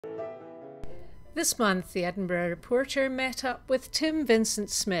This month, the Edinburgh Reporter met up with Tim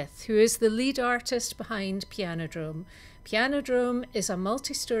Vincent-Smith, who is the lead artist behind Pianodrome. Pianodrome is a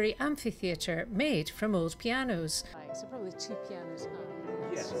multi-storey amphitheatre made from old pianos. So probably two pianos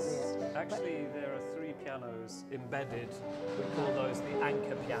high. Yes, actually there are three pianos embedded. We call those the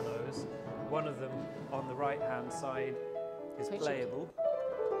anchor pianos. One of them on the right-hand side is playable,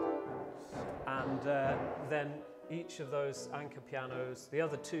 and then each of those anchor pianos, the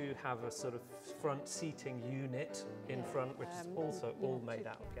other two have a sort of front seating unit in front, which is also all made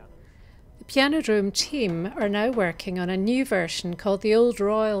out of piano. The Pianodrome team are now working on a new version called the Old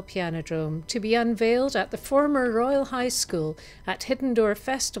Royal Pianodrome to be unveiled at the former Royal High School at Hidden Door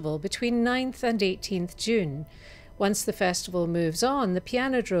Festival between 9th and 18th June. Once the festival moves on, the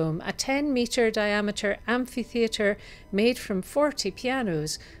Pianodrome, a 10-metre diameter amphitheatre made from 40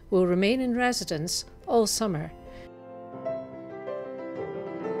 pianos, will remain in residence all summer.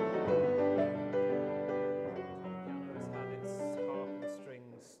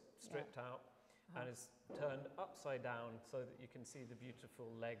 Out and is turned upside down so that you can see the beautiful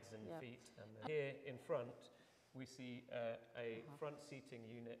legs and feet. And here in front we see a front seating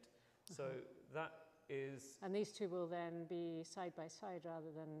unit. So that is... And these two will then be side by side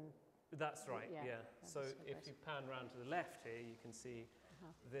rather than... That's right, yeah. So if you pan round to the left here, you can see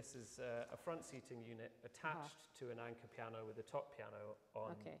this is a front seating unit attached to an anchor piano with a top piano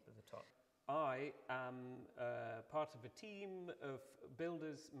on the top. I am part of a team of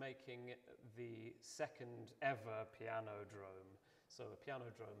builders making the second ever pianodrome. So a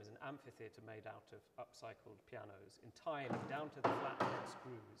pianodrome is an amphitheatre made out of upcycled pianos, entirely down to the flat head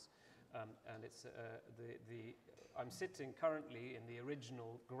screws. And it's I'm sitting currently in the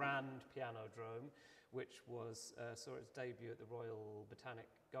original grand pianodrome, which was saw its debut at the Royal Botanic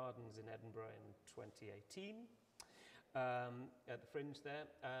Gardens in Edinburgh in 2018. At the Fringe there,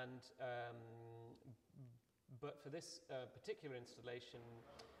 and but for this particular installation,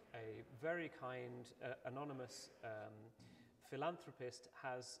 a very kind anonymous philanthropist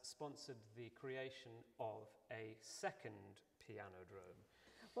has sponsored the creation of a second pianodrome.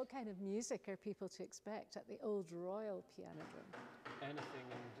 What kind of music are people to expect at the Old Royal Pianodrome? Anything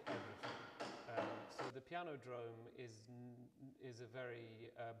and everything. So the Pianodrome is a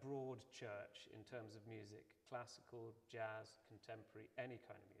very broad church in terms of music, classical, jazz, contemporary, any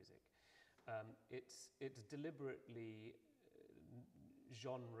kind of music. It's deliberately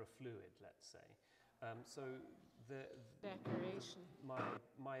genre fluid, let's say. So the decoration.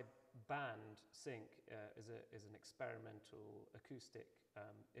 My band Sync is an experimental acoustic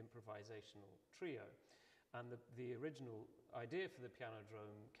improvisational trio. And the original idea for the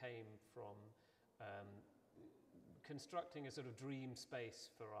Pianodrome came from constructing a sort of dream space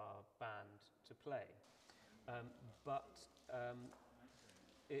for our band to play. But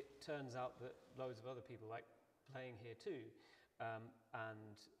it turns out that loads of other people like playing here too.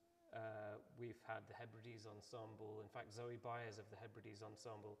 And we've had the Hebrides Ensemble. In fact, Zoe Byers of the Hebrides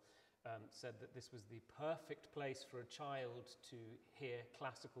Ensemble said that this was the perfect place for a child to hear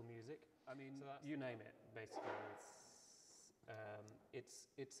classical music. I mean, so you name it, basically.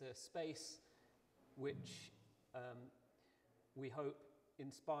 It's a space which we hope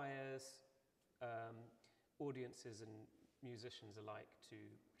inspires audiences and musicians alike to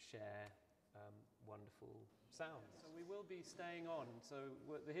share wonderful sounds. So we will be staying on. So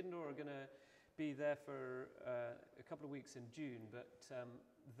the Hidden Door are going to be there for a couple of weeks in June, but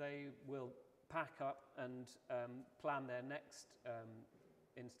they will pack up and plan their next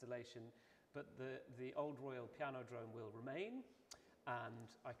installation. But the Old Royal Pianodrome will remain, and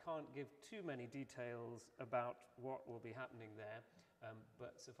I can't give too many details about what will be happening there,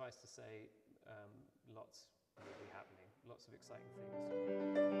 but suffice to say, lots will be happening, lots of exciting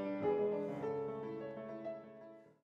things.